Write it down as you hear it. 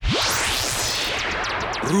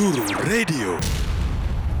Ruru Radio.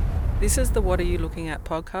 This is the What Are You Looking At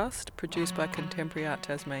podcast, produced by Contemporary Art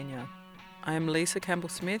Tasmania. I am Lisa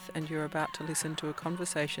Campbell-Smith, and you're about to listen to a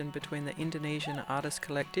conversation between the Indonesian artist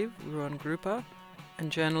collective Ruang Rupa and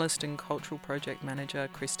journalist and cultural project manager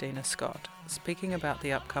Christina Scott, speaking about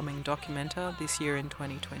the upcoming Documenta this year in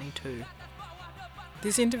 2022.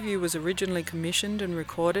 This interview was originally commissioned and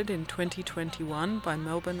recorded in 2021 by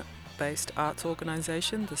Melbourne-based arts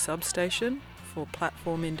organisation The Substation for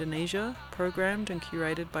Platform Indonesia, programmed and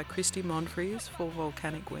curated by Christy Monfries for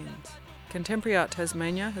Volcanic Winds. Contemporary Art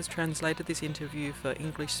Tasmania has translated this interview for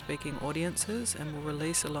English-speaking audiences and will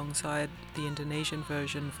release alongside the Indonesian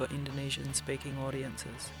version for Indonesian-speaking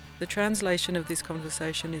audiences. The translation of this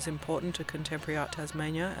conversation is important to Contemporary Art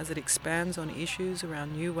Tasmania as it expands on issues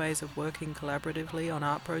around new ways of working collaboratively on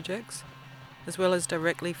art projects, as well as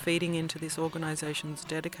directly feeding into this organisation's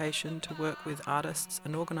dedication to work with artists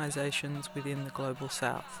and organisations within the Global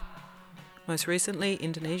South. Most recently,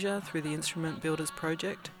 Indonesia through the Instrument Builders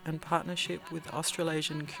Project and partnership with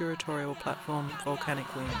Australasian curatorial platform Volcanic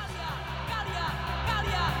Winds.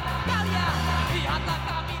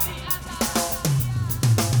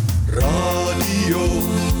 Radio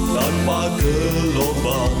tanpa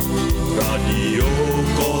gelombang, radio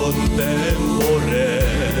kontemporer.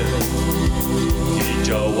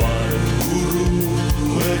 Hijauan burung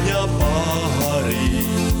menyapa hari,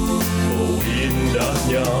 oh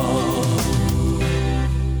indahnya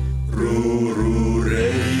Ruru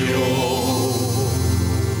Radio.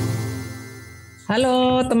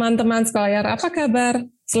 Halo teman-teman Skoyer, apa kabar?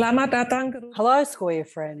 Selamat datang ke Hello, Skoyer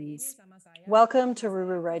friends. Welcome to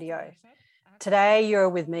Ruru Radio. Today, you're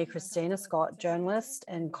with me, Christina Scott, journalist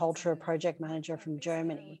and culture project manager from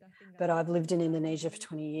Germany, but I've lived in Indonesia for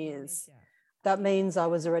 20 years. That means I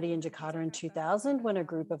was already in Jakarta in 2000 when a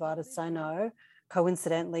group of artists I know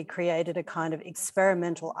coincidentally created a kind of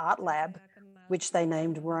experimental art lab, which they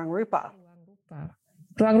named Ruang Rupa.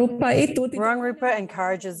 Ruang Rupa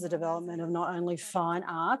encourages the development of not only fine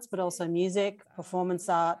arts, but also music, performance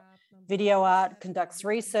art, video art, conducts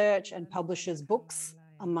research and publishes books,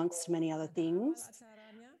 amongst many other things.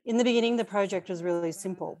 In the beginning, the project was really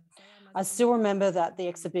simple. I still remember that the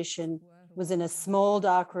exhibition was in a small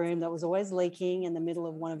dark room that was always leaking in the middle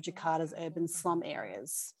of one of Jakarta's urban slum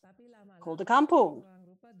areas, called a kampung.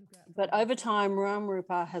 But over time, Ruang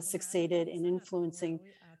Rupa has succeeded in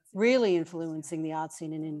really influencing the art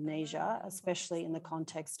scene in Indonesia, especially in the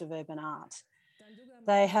context of urban art.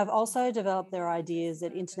 They have also developed their ideas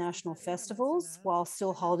at international festivals while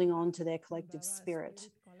still holding on to their collective spirit.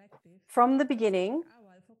 From the beginning,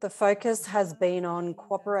 the focus has been on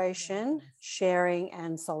cooperation, sharing,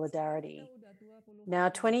 and solidarity. Now,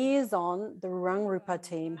 20 years on, the Ruang Rupa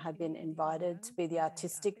team have been invited to be the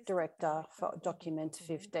artistic director for Documenta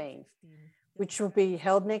 15, which will be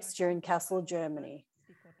held next year in Kassel, Germany.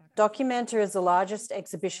 Documenta is the largest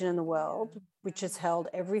exhibition in the world, which is held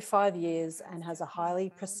every 5 years and has a highly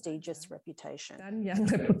prestigious reputation. Yang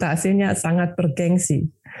reputasinya sangat bergengsi.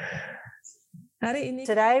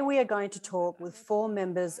 Today, we are going to talk with 4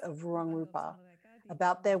 members of Ruang Rupa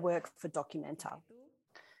about their work for Documenta.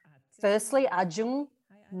 Firstly, Ajung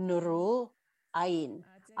Nurul Ain.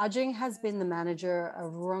 Ajung has been the manager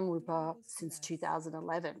of Ruang Rupa since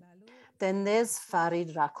 2011. Then there's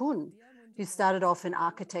Farid Rakun, who started off in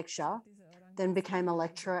architecture, then became a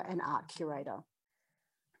lecturer and art curator.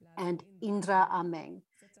 And Indra Ameng,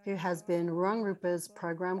 who has been Ruang Rupa's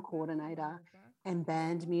program coordinator and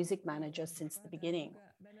band music manager since the beginning.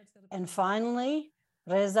 And finally,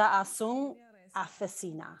 Reza Asung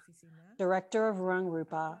Afesina, director of Ruang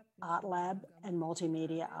Rupa, art lab and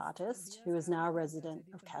multimedia artist, who is now a resident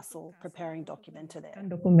of Kassel, preparing Documenta there.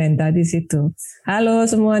 Documenta di situ. Halo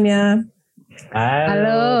semuanya.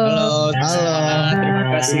 Halo. Terima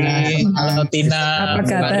kasih. Halo Tina. Apa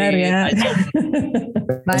kabar ya?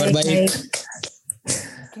 Baik.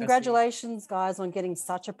 Congratulations, guys, on getting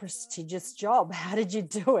such a prestigious job. How did you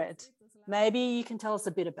do it? Maybe you can tell us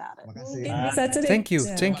a bit about it. Thank you.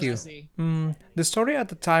 The story at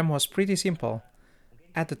the time was pretty simple.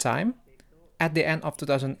 At the time, at the end of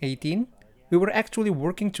 2018, we were actually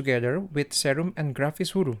working together with Serum and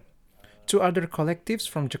Grafis Huru, 2 other collectives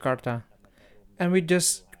from Jakarta. And we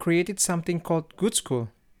just created something called Good School.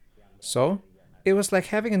 So, it was like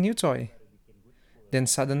having a new toy. Then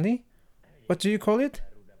suddenly, what do you call it?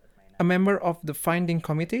 A member of the finding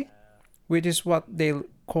committee, which is what they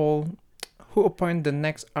call who appoint the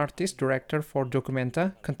next artist director for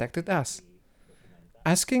Documenta, contacted us,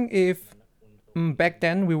 asking if back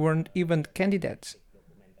then we weren't even candidates,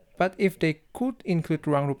 but if they could include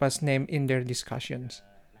Ruang Rupa's name in their discussions.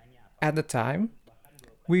 At the time,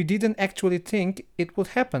 We didn't actually think it would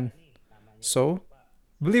happen. So,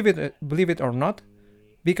 believe it or not,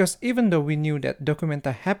 because even though we knew that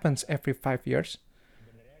Documenta happens every 5 years,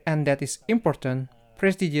 and that is important,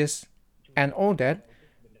 prestigious, and all that,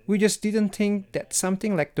 we just didn't think that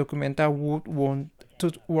something like Documenta would want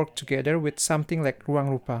to work together with something like Ruang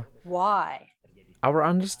Rupa. Why? Our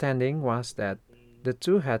understanding was that the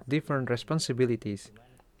two had different responsibilities.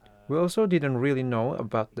 We also didn't really know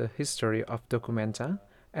about the history of Documenta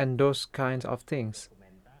and those kinds of things.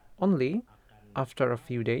 Only, after a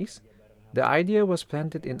few days, the idea was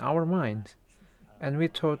planted in our minds, and we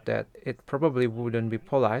thought that it probably wouldn't be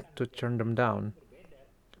polite to turn them down.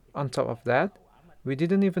 On top of that, we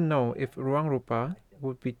didn't even know if Ruang Rupa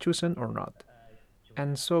would be chosen or not,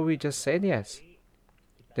 and so we just said yes.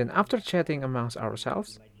 Then, after chatting amongst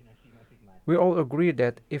ourselves, we all agreed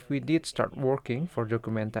that if we did start working for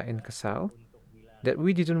Documenta in Casal, that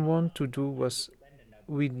we didn't want to do was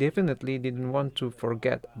we definitely didn't want to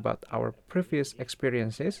forget about our previous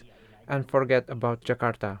experiences and forget about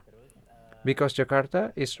Jakarta. Because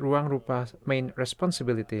Jakarta is Ruang Rupa's main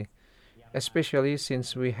responsibility, especially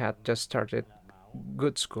since we had just started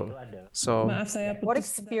good school. So, Maaf saya What putus.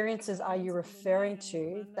 experiences are you referring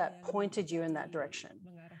to that pointed you in that direction?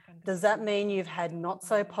 Does that mean you've had not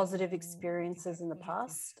so positive experiences in the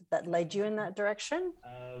past that led you in that direction?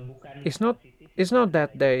 it's not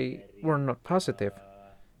that they were not positive,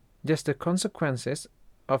 just the consequences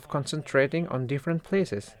of concentrating on different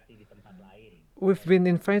places. We've been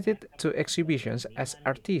invited to exhibitions as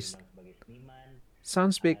artists.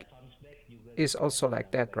 Soundspeak is also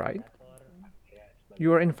like that, right?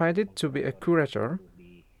 You are invited to be a curator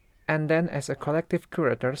and then as a collective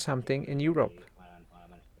curator something in Europe.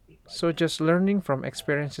 So just learning from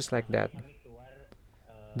experiences like that.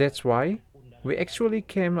 That's why we actually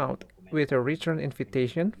came out with a return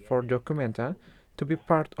invitation for Documenta to be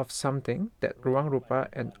part of something that Ruang Rupa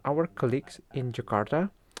and our colleagues in Jakarta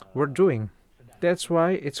were doing. That's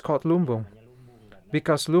why it's called Lumbung,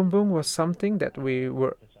 because Lumbung was something that we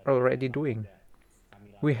were already doing.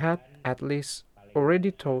 We had at least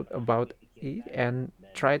already thought about it and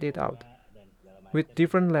tried it out, with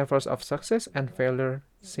different levels of success and failure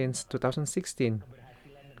since 2016,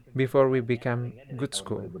 before we became Good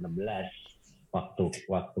School. 2016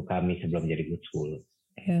 waktu kami sebelum jadi Good School.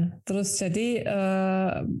 Ya, terus jadi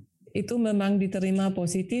itu memang diterima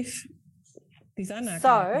positif di sana.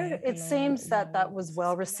 So it seems that that was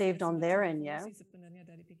well received on their end, yeah?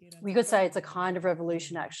 We could say it's a kind of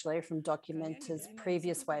revolution actually from Documenta's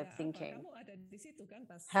previous way of thinking.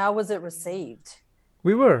 How was it received?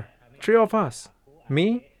 We were, three of us,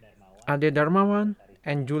 me, Ade Darmawan,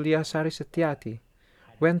 and Julia Sari Setiati,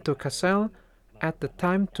 went to Casal at the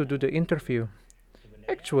time to do the interview.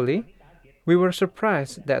 Actually, we were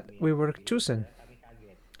surprised that we were chosen.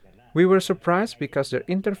 We were surprised because the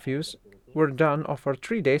interviews were done over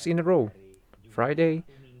 3 days in a row, Friday,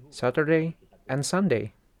 Saturday, and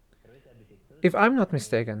Sunday. If I'm not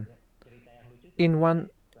mistaken, in one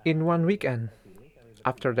weekend.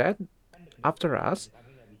 After that, after us,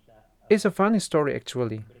 it's a funny story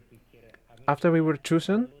actually. After we were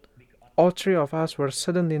chosen, all three of us were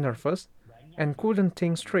suddenly nervous and couldn't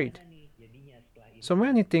think straight. So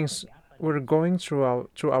many things were going through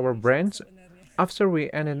our brains after we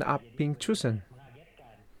ended up being chosen.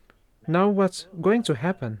 Now what's going to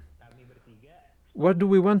happen? What do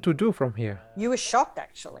we want to do from here? You were shocked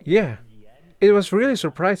actually. Yeah, it was really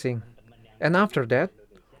surprising. And after that,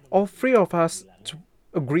 all three of us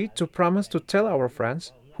agreed to promise to tell our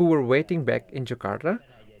friends who were waiting back in Jakarta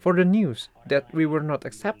for the news that we were not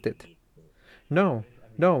accepted. No,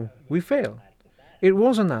 we failed. It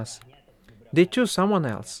wasn't us. They chose someone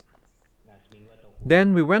else.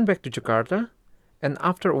 Then we went back to Jakarta, and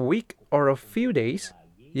after a week or a few days,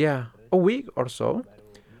 a week or so,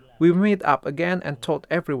 we met up again and told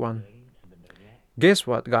everyone. Guess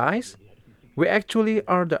what, guys? We actually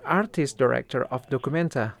are the artist director of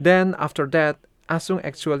Documenta. Then after that, Asung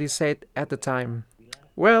actually said at the time,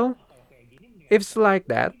 well, if it's like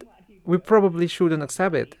that, we probably shouldn't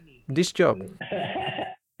accept this job.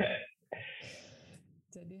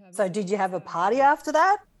 So did you have a party after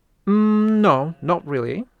that? No, not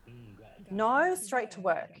really. No, straight to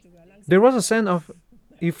work. There was a sense of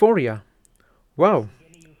euphoria. Wow,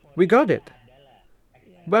 we got it.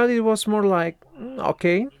 But it was more like,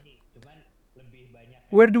 okay,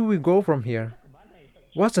 where do we go from here?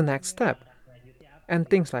 What's the next step? And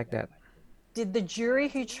things like that. Did the jury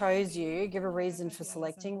who chose you give a reason for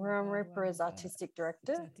selecting Ruang Rupa as artistic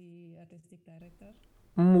director?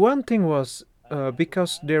 One thing was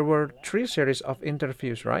because there were 3 series of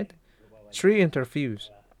interviews, right? 3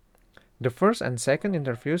 interviews. The first and second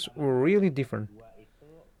interviews were really different.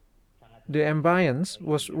 The ambience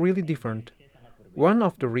was really different. One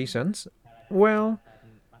of the reasons, well,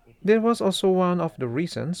 there was also one of the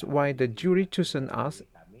reasons why the jury chosen us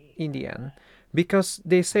in the end, because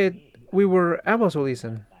they said we were able to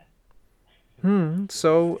listen.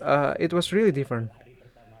 So it was really different.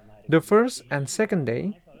 The first and second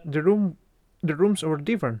day, the rooms were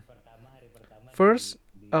different. First,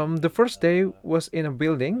 the first day was in a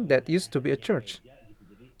building that used to be a church.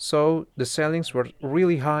 So the ceilings were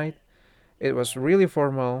really high, it was really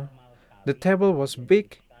formal, the table was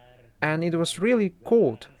big, and it was really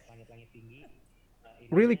cold,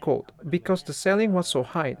 because the ceiling was so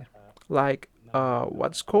high. Like,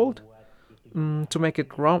 what's cold? To make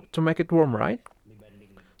it warm, right?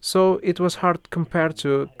 So it was hard compared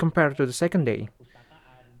to the second day.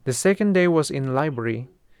 The second day was in library,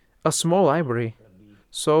 a small library,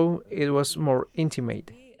 so it was more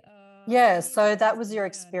intimate. Yeah, so that was your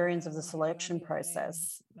experience of the selection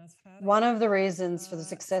process. One of the reasons for the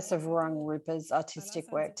success of Ruang Rupa's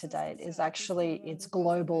artistic work to date is actually its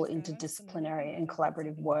global, interdisciplinary, and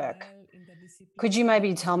collaborative work. Could you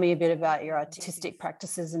maybe tell me a bit about your artistic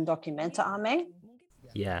practices in Documenta, Ame?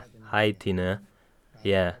 Yeah, hi Tina.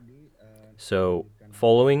 Yeah, so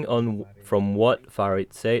following on from what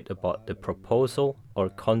Farid said about the proposal or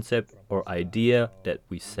concept or idea that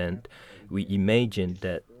we sent, we imagined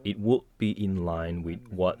that it would be in line with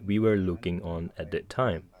what we were looking on at that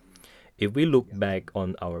time. If we look back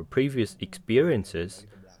on our previous experiences,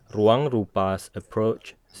 Ruang Rupa's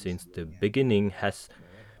approach since the beginning has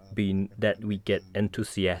been that we get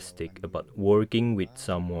enthusiastic about working with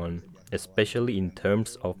someone, especially in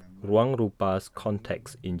terms of Ruang Rupa's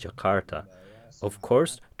context in Jakarta. Of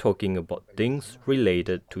course, talking about things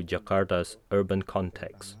related to Jakarta's urban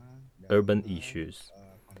context, urban issues.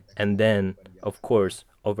 And then, of course,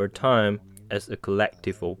 over time, as a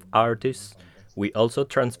collective of artists, we also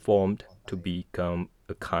transformed to become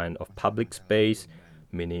a kind of public space,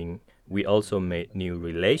 meaning we also made new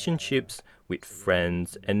relationships with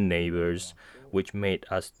friends and neighbors, which made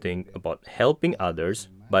us think about helping others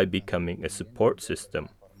by becoming a support system.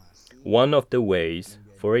 One of the ways,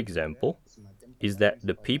 for example, is that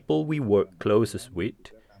the people we work closest with,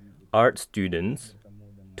 art students,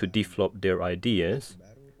 to develop their ideas,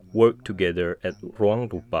 work together at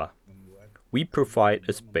Ruang Rupa. We provide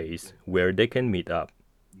a space where they can meet up,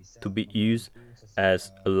 to be used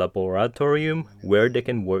as a laboratorium where they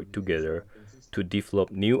can work together to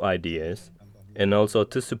develop new ideas and also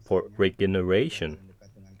to support regeneration.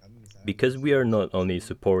 Because we are not only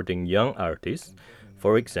supporting young artists,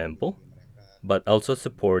 for example, but also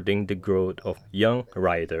supporting the growth of young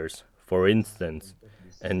writers, for instance,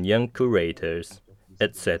 and young curators,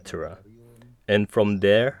 etc. And from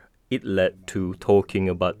there, it led to talking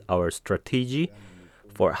about our strategy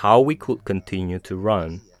for how we could continue to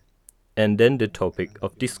run, and then the topic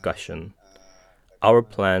of discussion. Our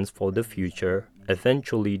plans for the future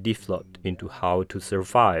eventually developed into how to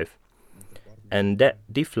survive, and that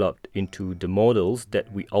developed into the models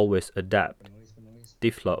that we always adapt,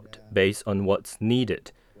 developed based on what's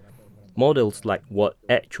needed. Models like what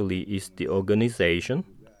actually is the organization,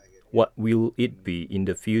 what will it be in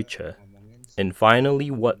the future, and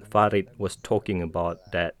finally what Farid was talking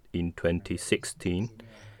about that in 2016,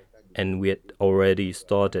 and we had already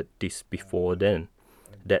started this before then,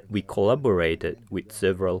 that we collaborated with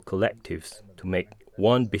several collectives to make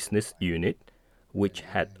one business unit which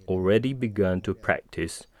had already begun to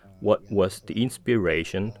practice what was the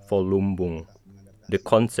inspiration for Lumbung, the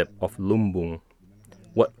concept of Lumbung,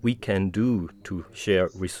 what we can do to share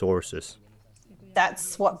resources.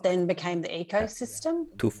 That's what then became the ecosystem.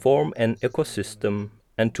 To form an ecosystem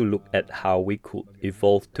and to look at how we could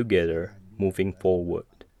evolve together moving forward.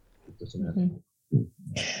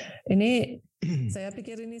 Ini saya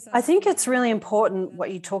pikir ini I think it's really important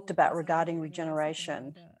what you talked about regarding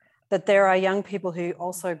regeneration, that there are young people who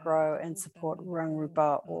also grow and support Ruang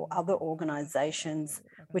Rupa or other organizations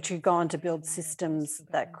which could go on to build systems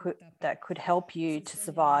that could help you to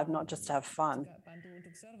survive, not just to have fun.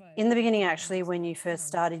 In the beginning, actually, when you first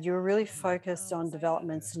started, you were really focused on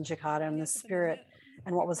developments in Jakarta and the spirit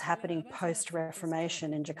and what was happening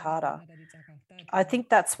post-Reformation in Jakarta. I think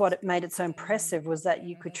that's what made it so impressive, was that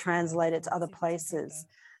you could translate it to other places,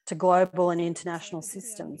 to global and international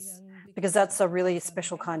systems, because that's a really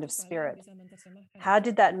special kind of spirit. How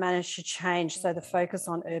did that manage to change so the focus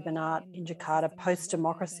on urban art in Jakarta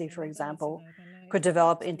post-democracy, for example, could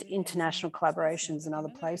develop into international collaborations in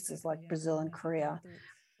other places like Brazil and Korea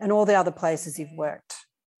and all the other places you've worked?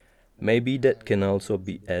 Maybe that can also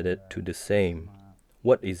be added to the same.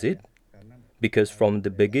 What is it? Because from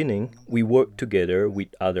the beginning, we worked together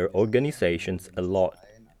with other organizations a lot,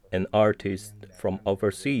 and artists from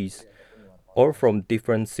overseas or from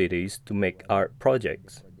different cities to make art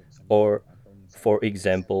projects, or, for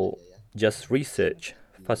example, just research,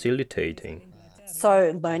 facilitating.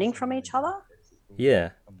 So learning from each other? Yeah,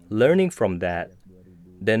 learning from that.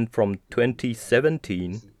 Then from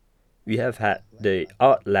 2017, we have had the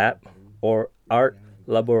Art Lab or Art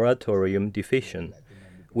Laboratorium division,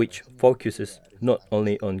 which focuses not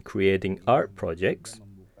only on creating art projects,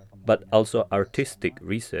 but also artistic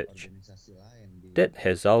research. That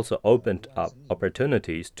has also opened up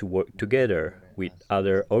opportunities to work together with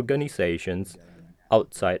other organizations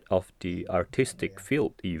outside of the artistic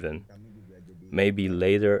field even. Maybe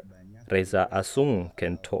later Reza Asung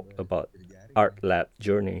can talk about Art Lab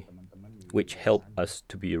journey, which helped us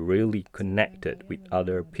to be really connected with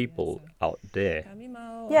other people out there.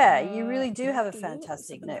 Yeah, you really do have a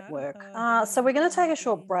fantastic network. So we're going to take a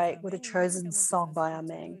short break with a chosen song by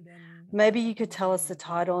Ameng. Maybe you could tell us the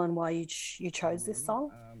title and why you chose this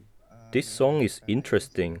song? This song is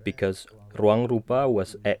interesting because Ruang Rupa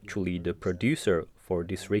was actually the producer for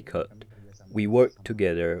this record. We worked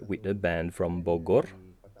together with a band from Bogor,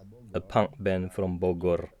 a punk band from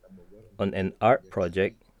Bogor, on an art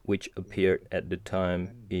project which appeared at the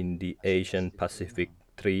time in the Asian Pacific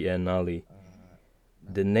Triennale.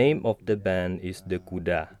 The name of the band is The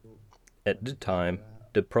Kuda. At the time,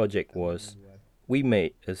 the project was we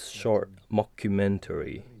made a short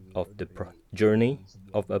mockumentary of the journey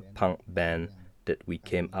of a punk band that we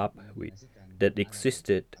came up with, that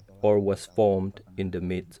existed or was formed in the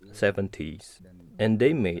mid-70s. And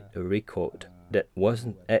they made a record that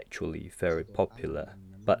wasn't actually very popular,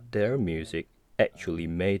 but their music actually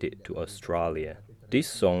made it to Australia. This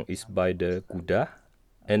song is by The Kuda,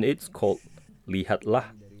 and it's called Lihatlah,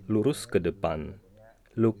 Lurus ke Depan,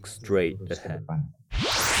 Look Straight Ahead.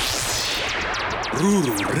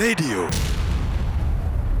 Ruru Radio.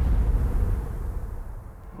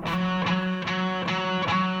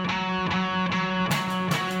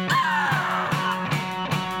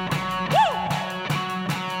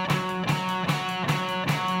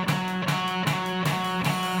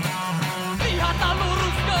 Lihatlah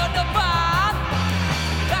lurus ke depan,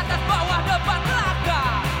 atas bawah depan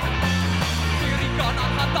belakang, kiri kanan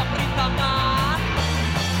hantam rintangan.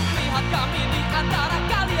 Lihat kami di antara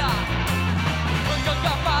kalian,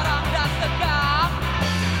 menggenggam parang dan tegang,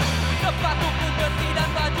 sepatuku besi dan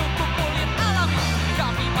bajuku kulit alami.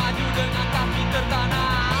 Kami maju dengan kaki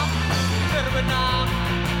tertanam, terbenam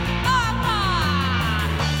aman.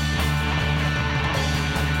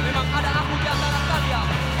 Memang ada aku di antara kalian,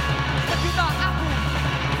 sejuta aku,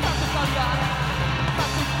 satu kalian,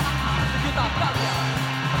 satu aku, sejuta kalian.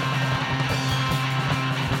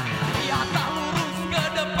 Lihatlah lurus ke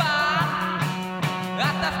depan,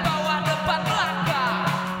 atas bawah depan belakang,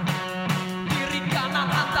 kiri kanan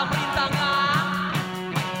hantam rintangan.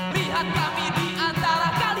 Lihat kami di antara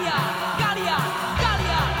kalian, kalian,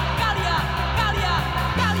 kalian, kalian, kalian,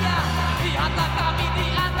 kalian. Lihatlah kami di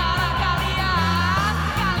antara kalian,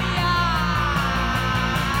 kalian.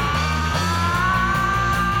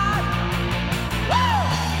 Woo!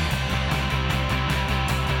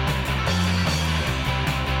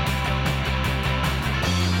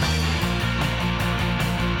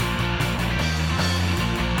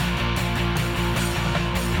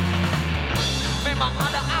 Memang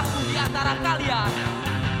ada aku di antara kalian,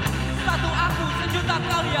 satu aku sejuta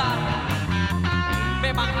kalian.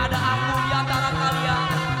 Memang ada aku di antara kalian,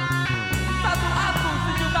 satu aku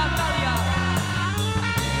sejuta kalian.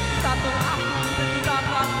 Satu aku sejuta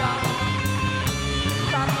kalian.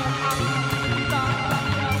 Satu aku sejuta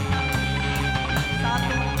kalian.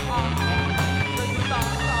 Satu aku sejuta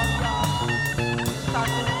kalian.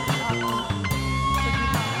 Satu aku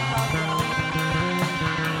sejuta kalian.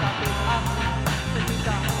 Satu aku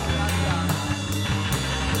sejuta kalian.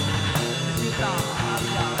 Sejuta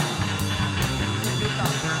kalian. Sejuta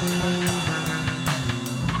kalian.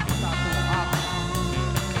 Satu aku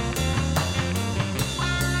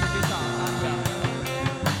sejuta kalian.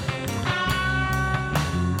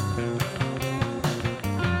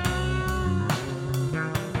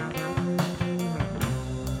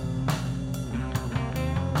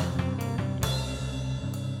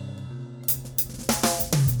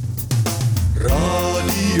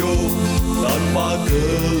 Radio tanpa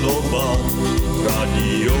gelombang,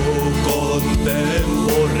 radio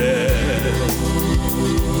kontemporer.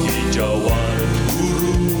 Hijauan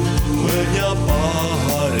burung menyapa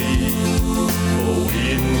hari, oh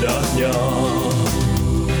indahnya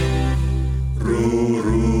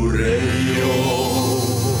Ruru Radio.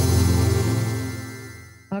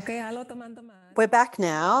 Oke, halo teman-teman. We're back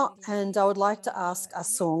now, and I would like to ask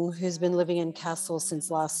Asung, who's been living in Kassel since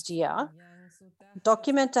last year.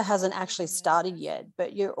 Documenta hasn't actually started yet,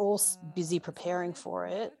 but you're all busy preparing for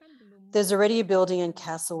it. There's already a building in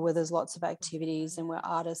Kassel where there's lots of activities and where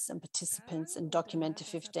artists and participants in Documenta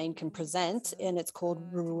 15 can present, and it's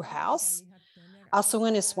called Ruru House. Asung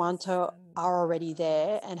and Iswanto are already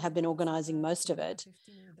there and have been organising most of it.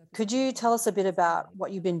 Could you tell us a bit about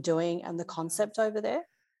what you've been doing and the concept over there?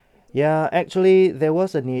 Yeah, actually, there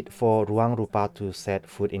was a need for Ruang Rupa to set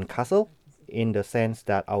foot in Kassel, in the sense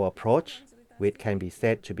that our approach, which can be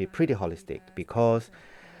said to be pretty holistic, because,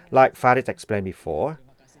 like Farid explained before,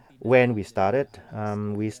 when we started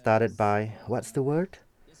by, what's the word?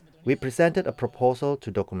 We presented a proposal to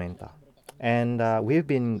Documenta, and we've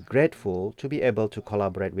been grateful to be able to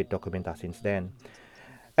collaborate with Documenta since then.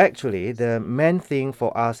 Actually, the main thing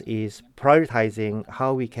for us is prioritizing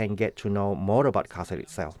how we can get to know more about Kassel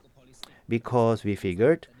itself, because we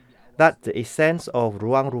figured that the essence of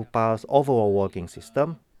Ruang Rupa's overall working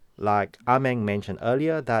system, like Ameng mentioned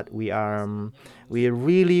earlier, that we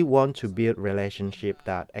really want to build relationships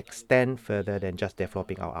that extend further than just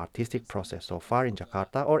developing our artistic process so far in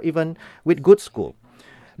Jakarta or even with Good School,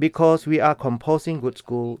 because we are composing Good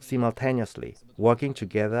School simultaneously, working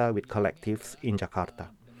together with collectives in Jakarta.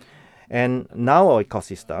 And now our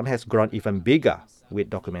ecosystem has grown even bigger with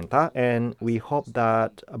Documenta, and we hope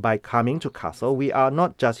that by coming to Kassel, we are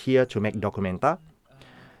not just here to make Documenta,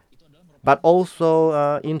 but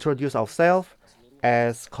also introduce ourselves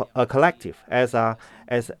as a collective,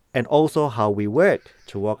 and also how we work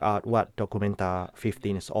to work out what Documenta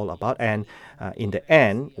 15 is all about. And in the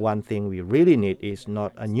end, one thing we really need is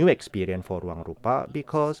not a new experience for Ruang Rupa,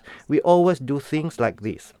 because we always do things like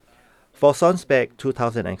this. For Sonsbeck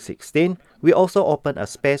 2016, we also opened a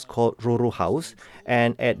space called Ruru House,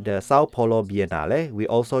 and at the Sao Paulo Biennale, we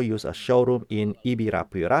also use a showroom in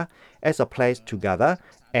Ibirapuera as a place to gather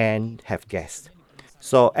and have guests.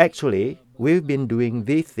 So actually, we've been doing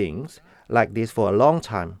these things like this for a long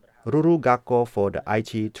time. Ruru Gakko for the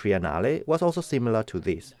Aichi Triennale was also similar to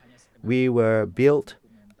this. We were built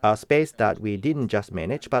a space that we didn't just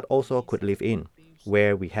manage but also could live in,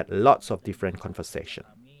 where we had lots of different conversations.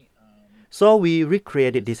 So we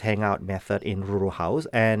recreated this hangout method in Ruru House,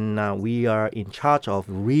 and we are in charge of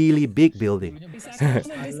really big building.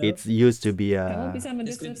 It used to be a...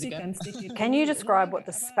 Can you describe what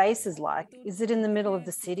the space is like? Is it in the middle of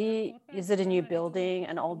the city? Is it a new building,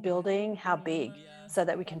 an old building? How big? So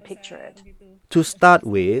that we can picture it. To start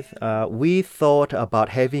with, we thought about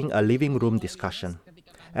having a living room discussion.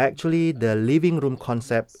 Actually, the living room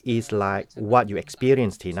concept is like what you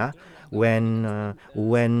experienced, Tina, when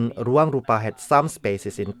Ruang Rupa had some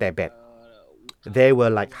spaces in Tibet. They were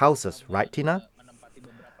like houses, right, Tina?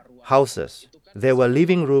 Houses. There were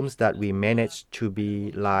living rooms that we managed to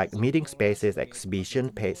be like meeting spaces,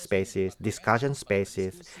 exhibition spaces, discussion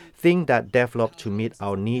spaces, things that developed to meet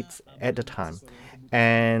our needs at the time.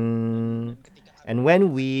 And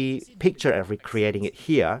when we picture and recreating it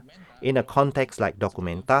here, in a context like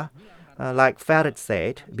Documenta, like Farid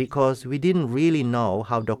said, because we didn't really know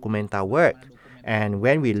how Documenta worked. And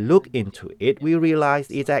when we look into it, we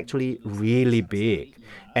realized it's actually really big.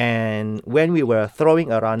 And when we were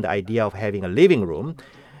throwing around the idea of having a living room,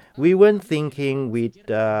 we weren't thinking we'd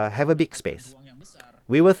have a big space.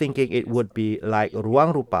 We were thinking it would be like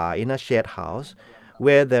Ruang Rupa in a shared house,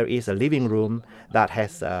 where there is a living room that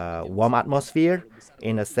has a warm atmosphere,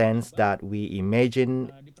 in a sense that we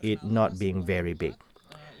imagine it not being very big.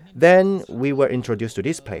 Then we were introduced to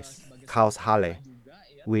this place, Kaushalle,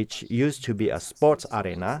 which used to be a sports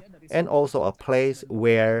arena and also a place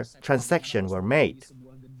where transactions were made,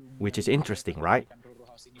 which is interesting, right?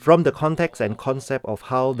 From the context and concept of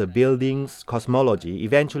how the building's cosmology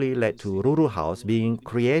eventually led to Ruru House being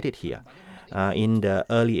created here in the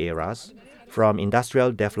early eras, from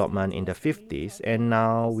industrial development in the 50s, and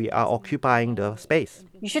now we are occupying the space.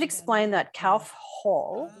 You should explain that Kauf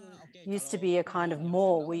Hall used to be a kind of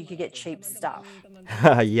mall where you could get cheap stuff.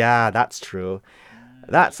 Yeah, that's true.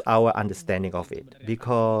 That's our understanding of it,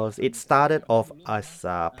 because it started off as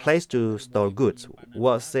a place to store goods.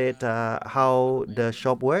 Was it how the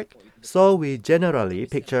shop worked? So we generally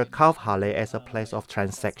picture Kaufhalle as a place of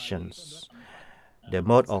transactions, the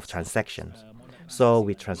mode of transactions. So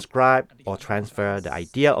we transcribe or transfer the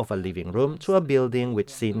idea of a living room to a building which,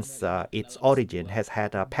 since its origin, has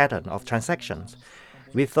had a pattern of transactions.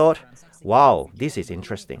 We thought, wow, this is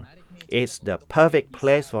interesting. It's the perfect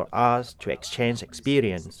place for us to exchange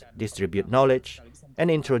experience, distribute knowledge,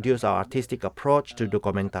 and introduce our artistic approach to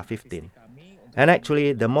Documenta 15. And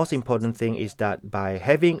actually, the most important thing is that by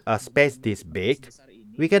having a space this big,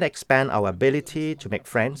 we can expand our ability to make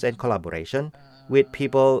friends and collaboration with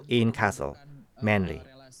people in Kassel, mainly.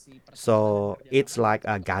 So it's like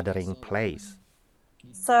a gathering place.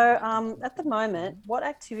 So at the moment, what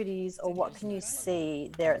activities or what can you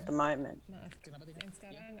see there at the moment?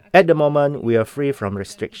 At the moment, we are free from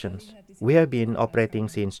restrictions. We have been operating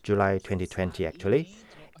since July 2020, actually,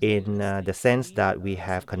 in the sense that we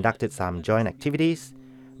have conducted some joint activities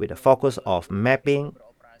with a focus of mapping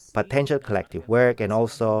potential collective work and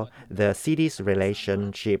also the city's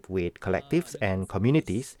relationship with collectives and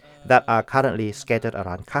communities that are currently scattered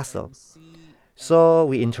around Kassel. So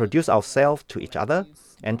we introduce ourselves to each other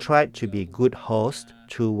and try to be good hosts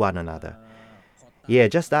to one another. Yeah,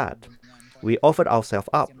 just that. We offered ourselves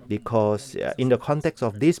up because in the context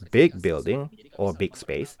of this big building or big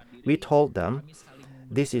space, we told them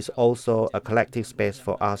this is also a collective space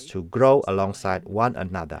for us to grow alongside one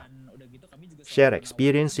another, share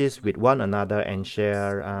experiences with one another, and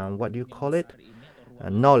share what do you call it?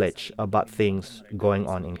 Knowledge about things going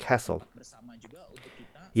on in Kassel.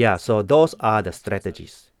 Yeah, so those are the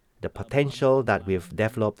strategies, the potential that we've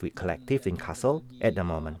developed with collectives in Kassel at the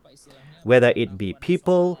moment. Whether it be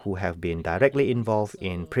people who have been directly involved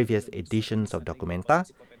in previous editions of Documenta,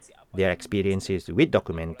 their experiences with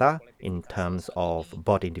Documenta in terms of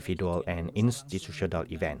both individual and institutional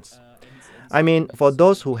events. I mean, for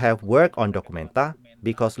those who have worked on Documenta,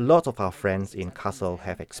 because lots of our friends in Kassel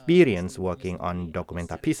have experience working on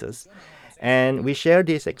Documenta pieces, and we share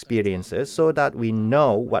these experiences so that we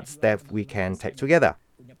know what steps we can take together.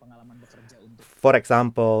 For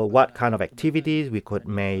example, what kind of activities we could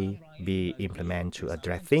maybe implement to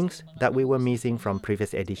address things that we were missing from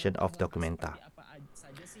previous edition of Documenta.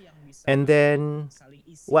 And then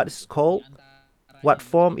what's called, what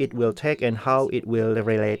form it will take and how it will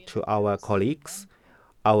relate to our colleagues,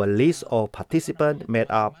 our list of participants made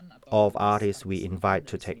up of artists we invite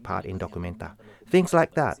to take part in Documenta. Things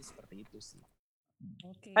like that.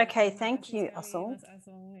 Okay, thank you, Asul.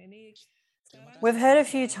 We've heard a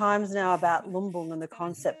few times now about Lumbung and the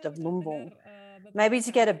concept of Lumbung. Maybe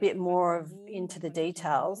to get a bit more into the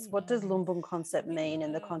details, what does Lumbung concept mean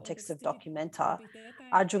in the context of Documenta?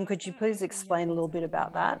 Arjun, could you please explain a little bit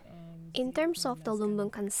about that? In terms of the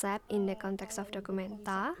Lumbung concept in the context of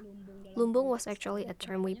Documenta, Lumbung was actually a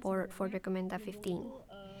term we borrowed for Documenta 15.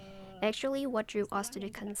 Actually, what drew us to the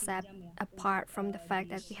concept, apart from the fact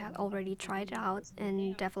that we had already tried it out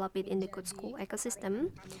and developed it in the Good School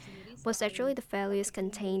ecosystem, was actually the values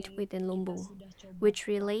contained within Lumbung, which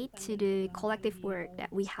relate to the collective work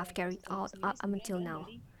that we have carried out up until now.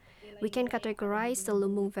 We can categorize the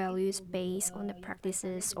Lumbung values based on the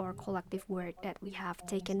practices or collective work that we have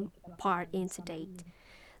taken part in to date.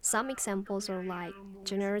 Some examples are like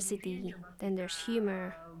generosity, then there's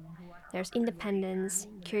humor, there's independence,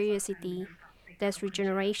 curiosity, there's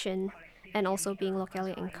regeneration, and also being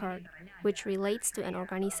locally anchored, which relates to an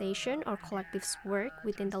organization or collective's work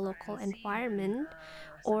within the local environment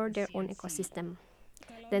or their own ecosystem.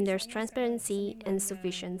 Then there's transparency and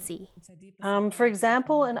sufficiency. For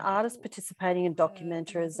example, an artist participating in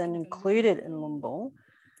Documenta is then included in Lumbung.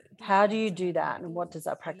 How do you do that, and what does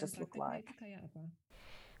that practice look like?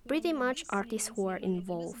 Pretty much artists who are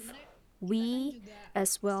involved. We,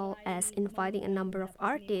 as well as inviting a number of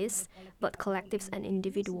artists, but collectives and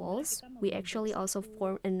individuals, we actually also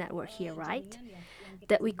form a network here, right?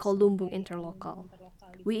 That we call Lumbung Interlocal.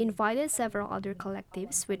 We invited several other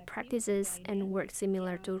collectives with practices and work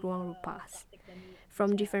similar to Ruang Rupas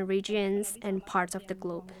from different regions and parts of the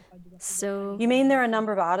globe. So you mean there are a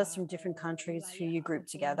number of artists from different countries who you group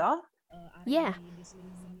together? Yeah.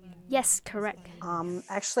 Yes, correct.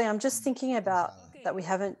 Actually, I'm just thinking about that we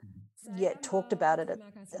haven't yet talked about it.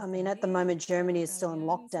 I mean, at the moment, Germany is still in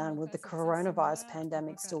lockdown with the coronavirus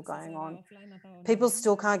pandemic still going on. People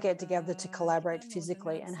still can't get together to collaborate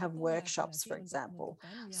physically and have workshops, for example.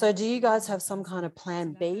 So do you guys have some kind of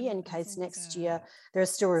plan B in case next year there are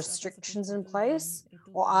still restrictions in place?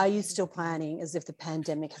 Or are you still planning as if the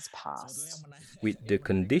pandemic has passed? With the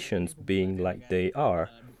conditions being like they are,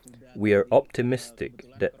 we are optimistic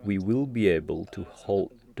that we will be able to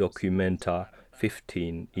hold Documenta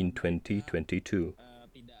 15 in 2022.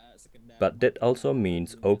 But that also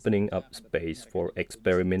means opening up space for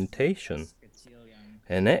experimentation.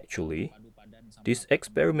 And actually, this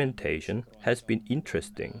experimentation has been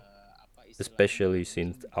interesting, especially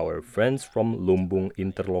since our friends from Lumbung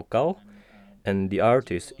Interlocal and the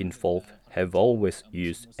artists involved have always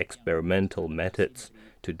used experimental methods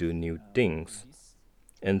to do new things.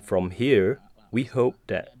 And from here, we hope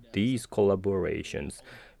that these collaborations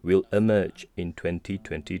will emerge in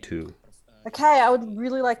 2022. Okay, I would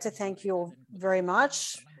really like to thank you all very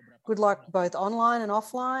much. good luck both online and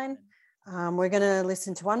offline. We're going to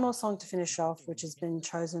listen to one more song to finish off, which has been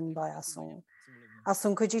chosen by Asung.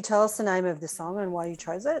 Asung, could you tell us the name of the song and why you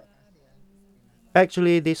chose it?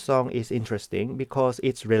 Actually, this song is interesting because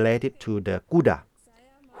it's related to the Kuda,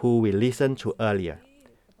 who we listened to earlier.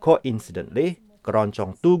 Coincidentally,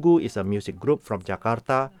 Keroncong Tugu is a music group from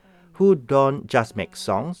Jakarta who don't just make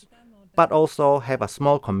songs, but also have a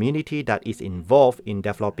small community that is involved in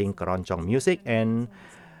developing Keroncong music and,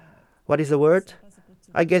 what is the word?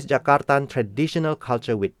 I guess Jakartan traditional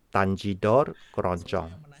culture with Tanjidor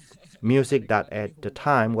Keroncong, music that at the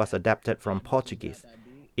time was adapted from Portuguese,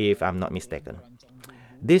 if I'm not mistaken.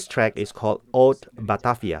 This track is called Ode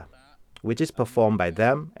Batavia, which is performed by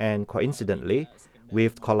them, and coincidentally,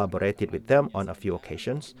 we've collaborated with them on a few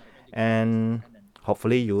occasions, and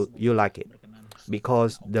hopefully you like it,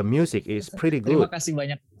 because the music is pretty good. Terima kasih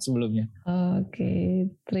banyak sebelumnya. Oke,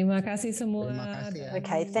 terima kasih semua.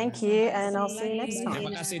 Okay, thank you, and I'll see you next time.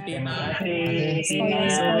 Terima kasih Tina.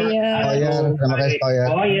 Skoyer. Terima kasih Skoyer.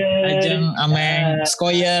 Ajeng, Ameng,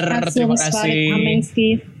 Skoyer, terima kasih. Ameng,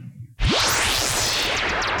 Steve.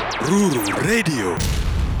 Ruru Radio.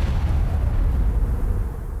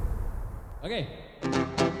 Oke.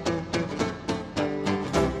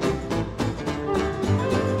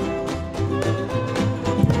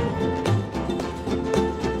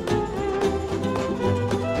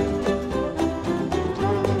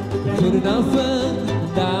 Goedenavond,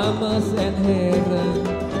 dames en heren.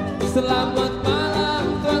 Selamat malam,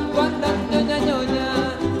 tuan-tuan dan nyonya-nyonya.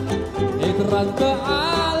 Ik ran ke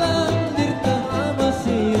alam, dir te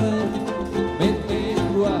amasieren. Met mijn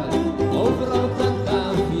buat, overal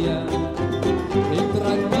Batavia. Ik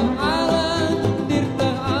ran ke alam, dir te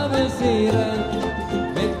amasieren.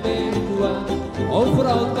 Met mijn buat,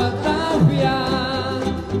 overal Batavia.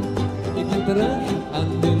 Ik ben terug aan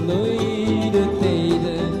de looide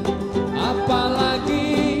tijden.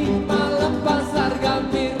 Apalagi malam pasar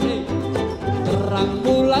gambir nih, terang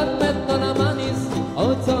bulan metona manis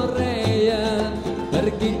ocorean,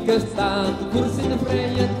 pergi ke stan kursi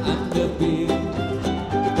freyen andebir.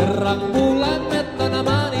 Terang bulan metona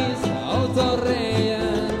manis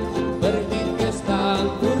ocorean, pergi ke stan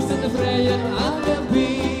kursi freyen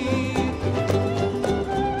andebir.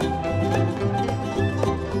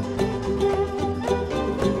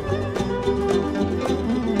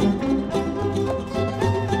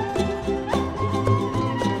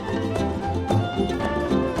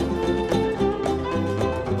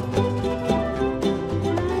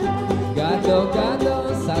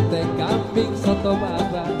 Gado-gado, sate kambing, soto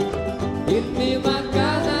baba. Ini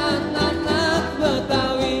makanan anak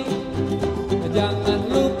Betawi. Jangan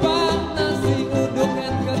lupa nasi uduk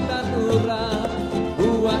dan ketan urap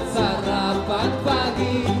buat sarapan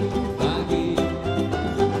pagi-pagi.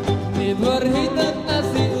 Ini berhitung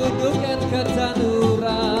nasi uduk dan ketan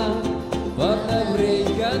urap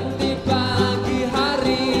berikan di pagi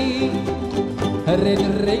hari.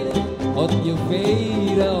 Herinnering op je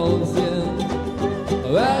Verenigde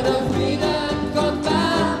waar de vrienden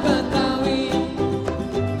kota Betawi,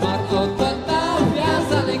 maar ook Batavia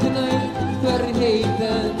zal ik nooit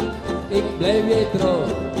vergeten. Ik blijf je trouw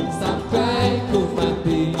sampai ku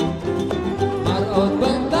mati, maar ook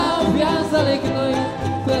Batavia zal ik nooit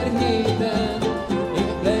vergeten. Ik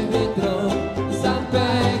blijf je trouw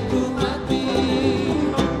sampai ku mati.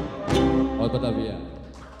 Ook Batavia.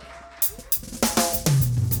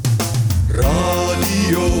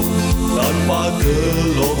 Radio tanpa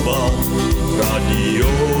gelombang, radio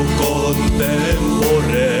kontemporer,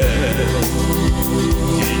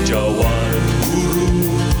 hijauan